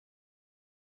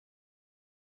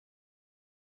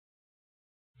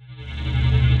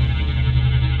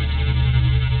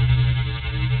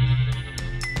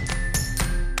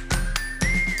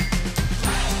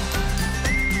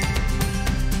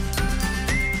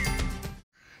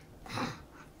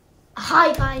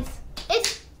Hi guys,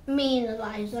 it's me and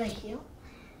Aliza here.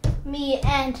 Me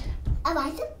and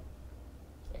Aliza?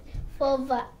 For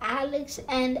the Alex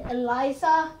and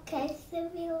Aliza. Okay,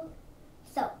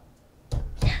 so.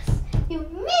 Yes, you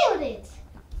nailed it!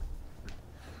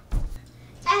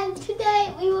 And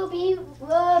today we will be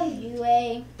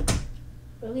reviewing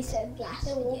what we said last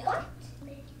video.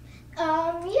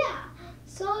 Yeah.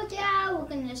 So yeah, we're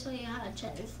gonna show you how to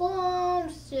transform,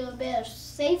 do a bit of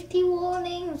safety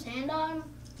warnings, and then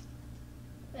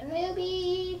we'll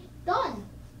be done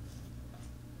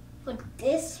for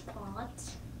this part.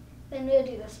 Then we'll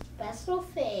do a special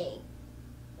thing,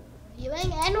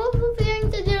 reviewing, and we're preparing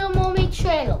to do a Mermaid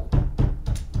trailer.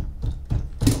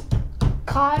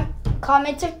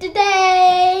 Comments of the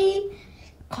day.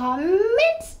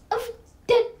 Comments of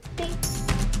the day.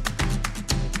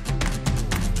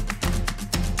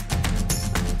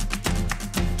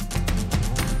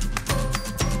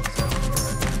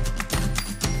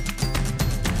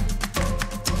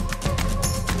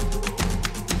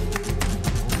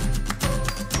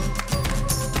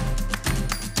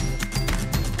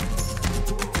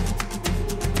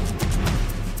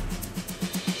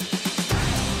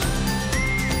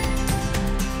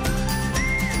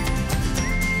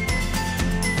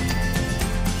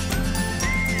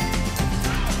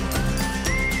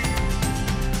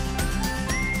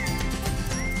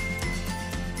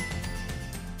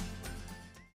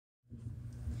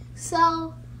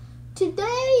 So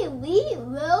today we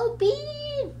will be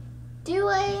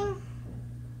doing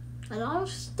a lot of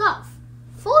stuff.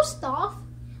 First off,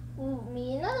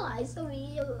 me and Aliza,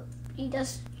 we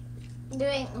just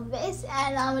doing this,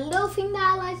 and a little thing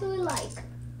that Aliza would like.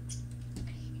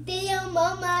 Little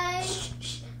Mermaid.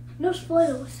 Shh, no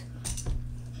spoilers.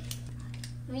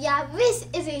 Yeah, this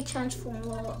is a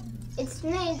transformer. It's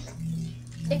named.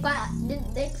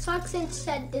 The instructions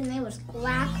said the name was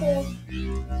Grapple.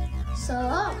 So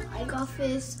I got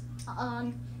this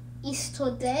on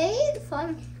Easter Day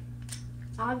from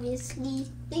obviously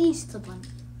the Easter Bunny.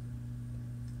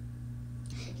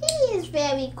 He is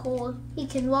very cool. He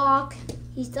can walk.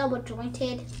 He's double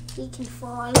jointed. He can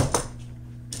fly.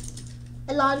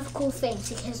 A lot of cool things.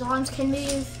 His arms can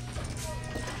move.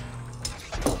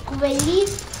 Gritty.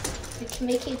 We can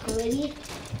make it gritty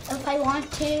if I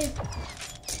want to.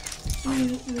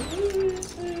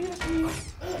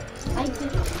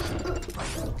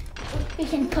 We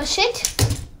can push it.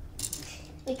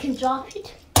 We can drop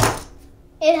it.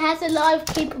 It has a lot of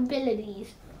capabilities.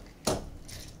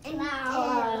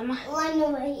 Now, One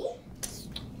away.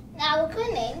 now we're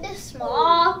gonna name the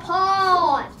small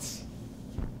parts.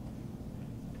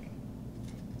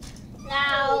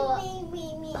 Now,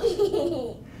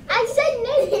 I said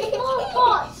name the small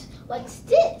parts. What's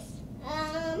this?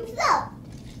 So.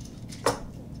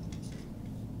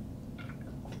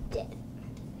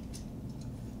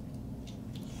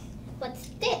 What's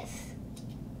this?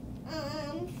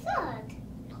 Third.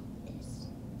 This.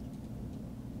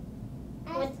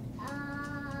 What?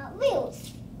 Wheels.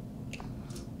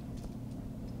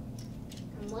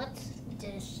 And what's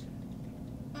this?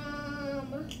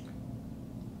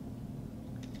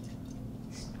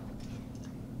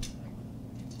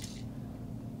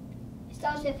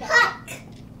 Starts with Huck.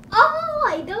 Oh,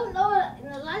 I don't know.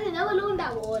 I never learned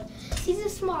that word. He's a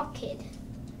smart kid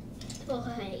for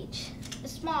her age. A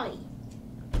smarty.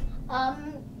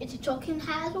 It's a choking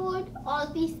hazard. All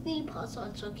these three parts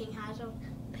are choking hazard.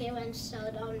 Parents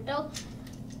don't know.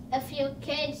 If your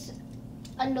kids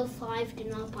under 5, do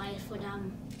not buy it for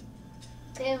them.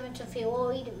 Parents, if you're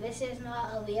worried, this is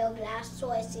not a real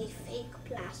blaster, it's a fake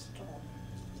blaster.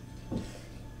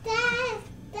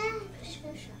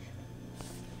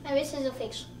 And this is a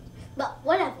fake, but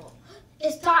whatever.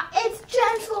 It's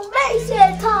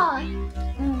transformation time.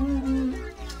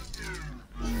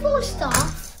 First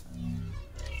off,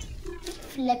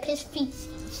 flip his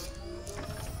feces.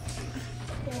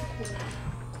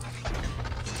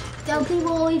 Don't be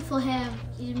worried for him.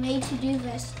 He's made to do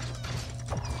this.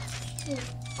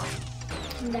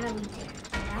 Now we take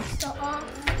the blaster off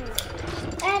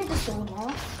and the sword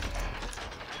off.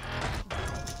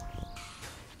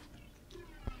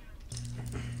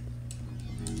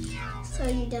 So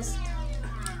you just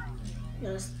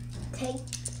take.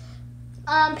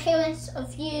 Parents,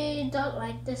 if you don't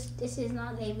like this, this is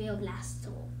not a real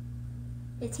blaster.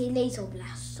 It's a laser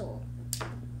blaster.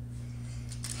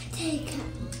 Take it.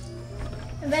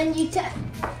 And then you take.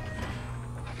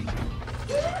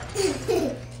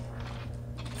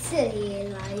 Silly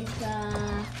Aliza.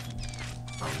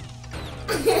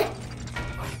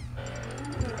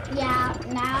 Yeah,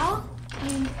 now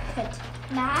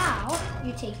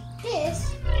you take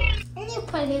this and you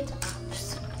put it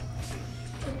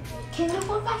Can you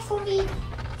go back for me?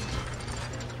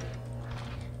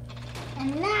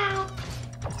 And now,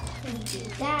 we do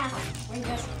that. We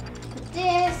just put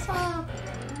this up.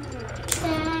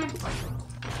 Then,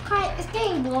 okay, it's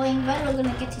getting boring, but we're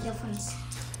gonna get to the fun stuff.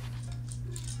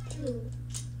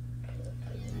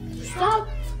 Stop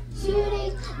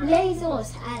shooting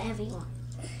lasers at everyone.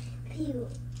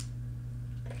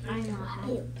 I know how.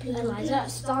 Aliza,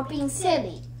 stop being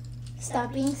silly.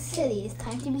 Stop being silly. It's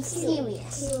time to be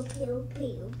serious.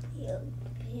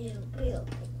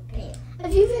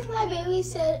 If you think my baby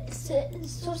is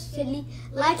so silly,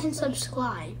 like and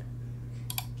subscribe.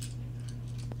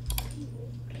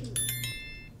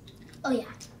 Oh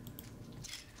yeah.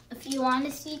 If you want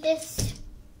to see this,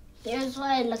 here's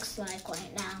what it looks like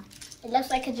right now. It looks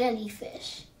like a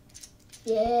jellyfish.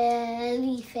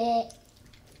 Jellyfish.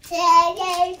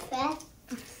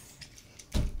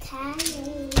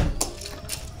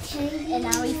 And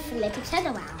now we flip its head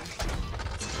around.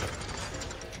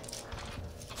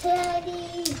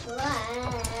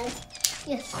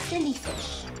 Yes,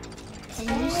 jellyfish. Can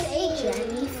you say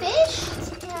jellyfish?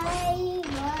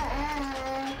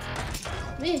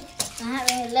 We're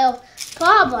having a little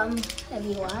problem,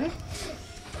 everyone,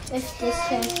 with this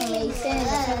transformation. It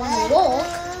doesn't want to walk.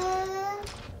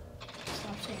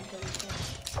 Stop saying jellyfish.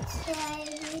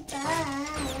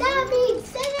 Stop being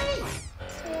silly!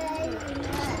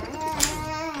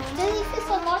 Jellyfish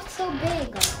are not so big.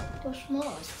 They're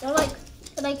small. They're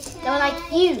like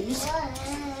huge.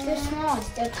 They're small.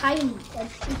 They're tiny. They're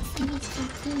teeny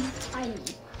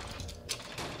tiny.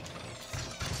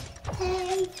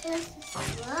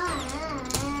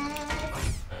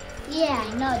 Yeah, I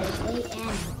know they're great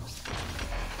animals.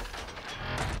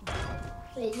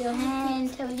 Raise your hand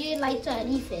till you like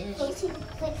jellyfish.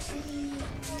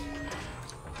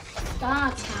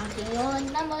 Start counting your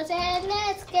numbers and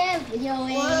let's get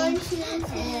videoing. 1, 2, 3,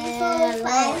 4,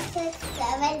 5, 6,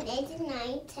 7, 8,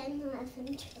 9, 10, 11,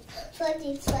 12,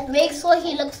 13, 14. Make sure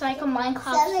he looks like a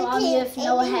Minecraft zombie with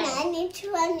no head. 18,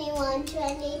 21,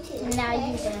 22. Now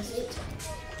you just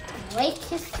wake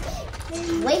him.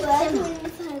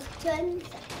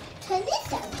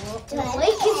 27.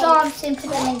 Wake his arms and put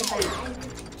them in the bag.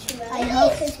 I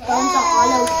hope his bones are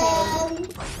all okay.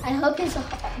 I hope his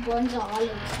bones are all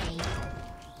okay.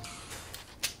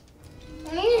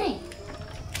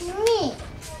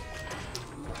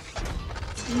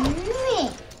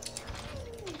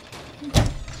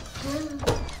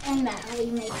 And now we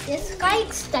make this guy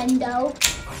extendo.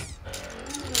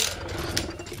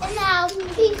 And now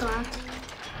we got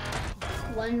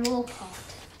one more part.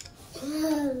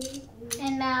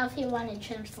 And now if you want to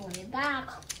transform it back,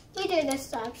 we do the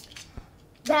steps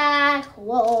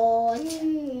backwards.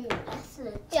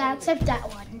 Yeah, except that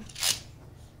one.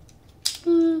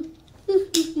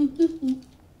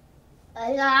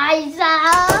 Aliza!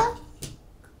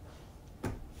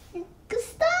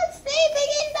 Stop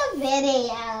sleeping in the video.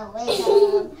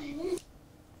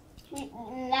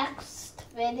 Next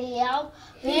video,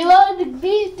 we will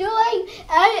be doing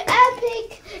an epic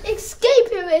escape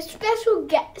with special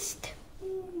guest.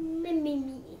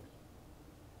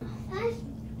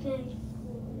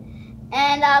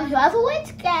 And whoever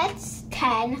wins gets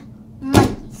 10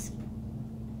 months.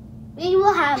 We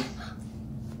will have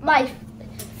my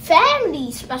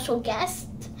family special guest.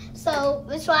 So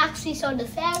this will actually show the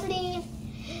family.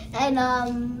 And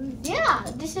yeah,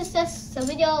 this is just a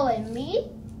video with me.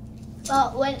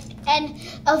 But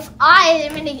if I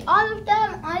eliminate all of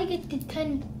them, I get the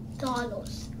 $10.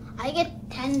 I get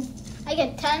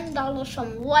 $10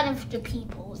 from one of the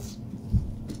peoples.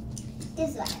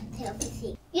 This one,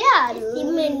 see. Yeah, See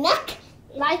my neck.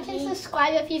 like and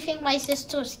subscribe if you think my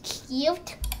sister's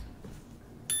cute.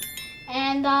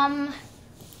 And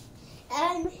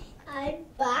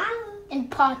in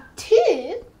part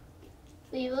 2,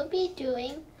 we will be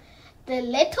doing the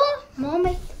Little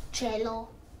Mermaid trailer.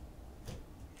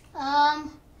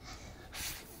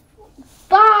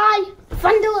 By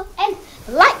thunder and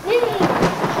lightning.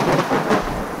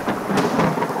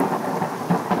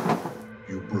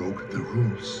 You broke the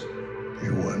rules.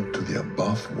 You went to the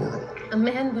above world. A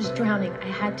man was drowning. I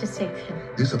had to save him.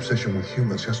 This obsession with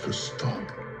humans has to stop.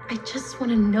 I just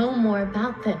want to know more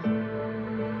about them.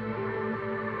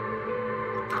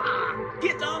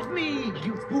 Get off me,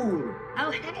 you fool!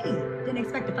 Oh, hey, didn't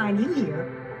expect to find you here.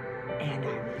 And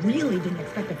I really didn't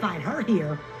expect to find her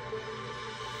here.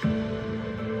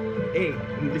 Hey,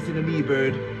 you listen to me,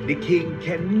 bird. The king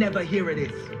can never hear of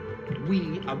this.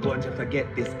 We are going to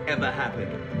forget this ever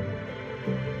happened.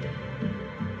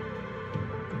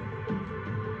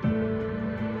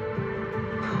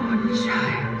 Poor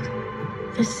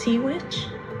child. The Sea Witch?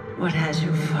 What has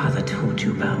your father told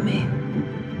you about me?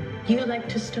 You like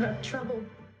to stir up trouble.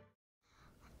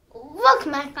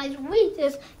 Welcome back, guys. We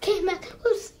just came back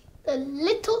with the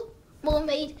Little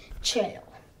Mermaid trailer.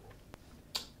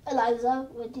 Aliza,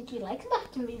 what did you like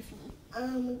about the movie?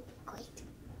 Great.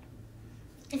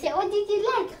 I said, what did you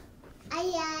like? I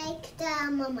like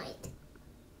the mermaid.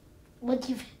 Who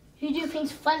do you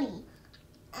think's funny?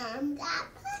 That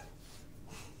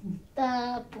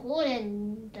The bull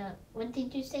and the, what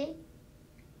did you say?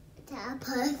 the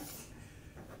puss.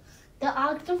 The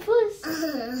octopus?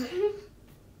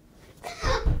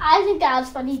 I think that was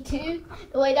funny too.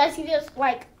 The way that she just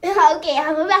like, okay,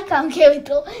 I'm back on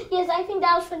chemical. Yes, I think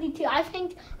that was funny too. I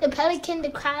think the pelican, the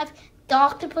crab, the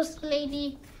octopus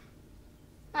lady,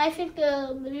 I think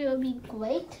the movie will be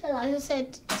great. Aliza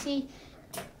said,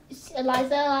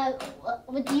 Aliza,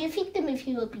 what do you think the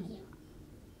movie will be?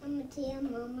 The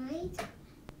mermaid.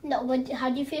 No, how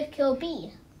do you think it will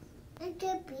be? It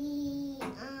could be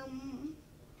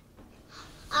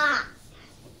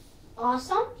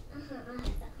Awesome?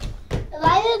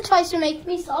 Aliza tries to make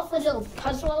me solve little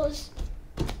puzzles.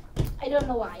 I don't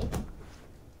know why.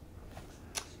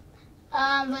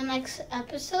 The next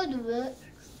episode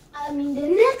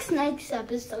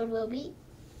will be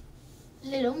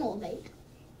Little Mermaid.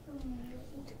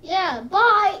 Yeah,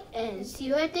 bye, and see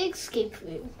you at the escape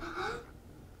room.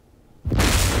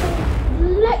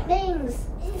 Lightnings!